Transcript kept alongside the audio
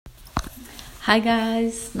Hi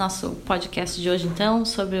guys! Nosso podcast de hoje então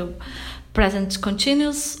sobre o Present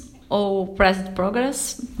Continuous ou Present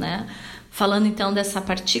Progress, né? Falando então dessa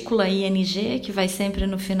partícula ing que vai sempre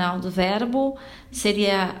no final do verbo,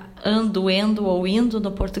 seria ando, endo ou indo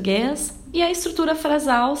no português. E a estrutura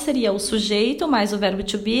frasal seria o sujeito mais o verbo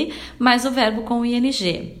to be mais o verbo com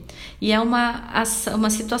ing. E é uma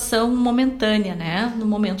situação momentânea, né? No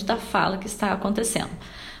momento da fala que está acontecendo.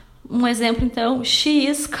 Um exemplo, então, she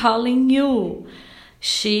is calling you.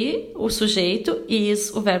 She, o sujeito,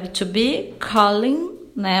 is o verbo to be, calling,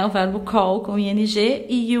 né, o verbo call com ing,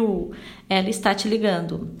 e you, ela está te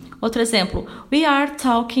ligando. Outro exemplo, we are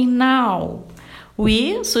talking now.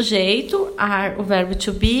 We, sujeito, are o verbo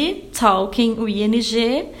to be, talking, o ing,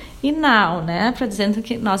 e now, né, para dizendo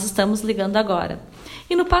que nós estamos ligando agora.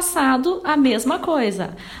 E no passado, a mesma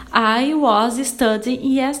coisa. I was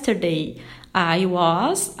studying yesterday. I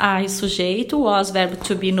was, I sujeito, was verbo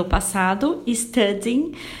to be no passado,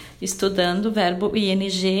 studying, estudando, verbo ing,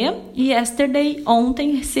 e yesterday,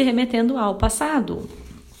 ontem, se remetendo ao passado.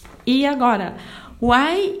 E agora,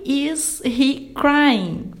 why is he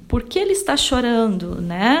crying? Por que ele está chorando,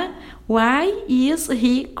 né? Why is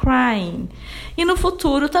he crying? E no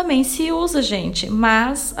futuro também se usa, gente,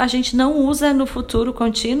 mas a gente não usa no futuro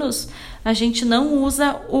continuous, a gente não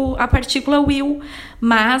usa a partícula will,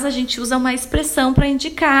 mas a gente usa uma expressão para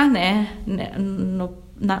indicar, né?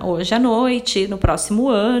 Hoje à noite, no próximo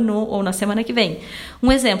ano ou na semana que vem.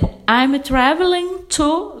 Um exemplo, I'm traveling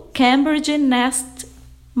to Cambridge next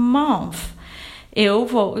month.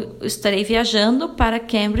 Estarei viajando para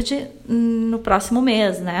Cambridge no próximo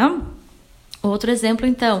mês, né? Outro exemplo,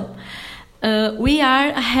 então, we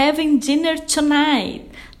are having dinner tonight.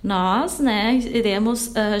 Nós, né,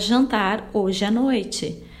 iremos jantar hoje à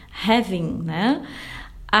noite. Having, né?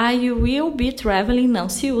 I will be traveling não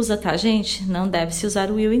se usa, tá, gente? Não deve se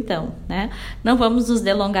usar o will, então, né? Não vamos nos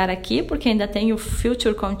delongar aqui, porque ainda tem o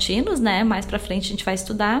future continuous, né? Mais pra frente a gente vai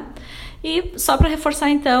estudar. E só para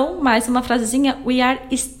reforçar, então, mais uma frasezinha. We are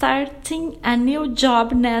starting a new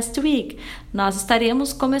job next week. Nós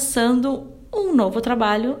estaremos começando um novo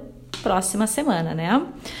trabalho próxima semana, né?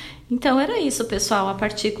 Então, era isso, pessoal. A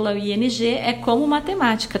partícula ing é como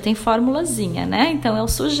matemática, tem formulazinha, né? Então, é o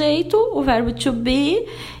sujeito, o verbo to be,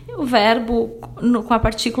 o verbo com a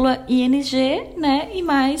partícula ing, né? E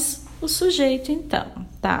mais o sujeito, então,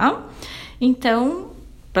 tá? Então,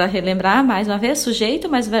 para relembrar, mais uma vez, sujeito,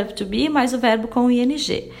 mais o verbo to be, mais o verbo com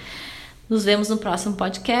ing. Nos vemos no próximo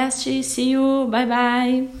podcast. See you. Bye,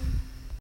 bye.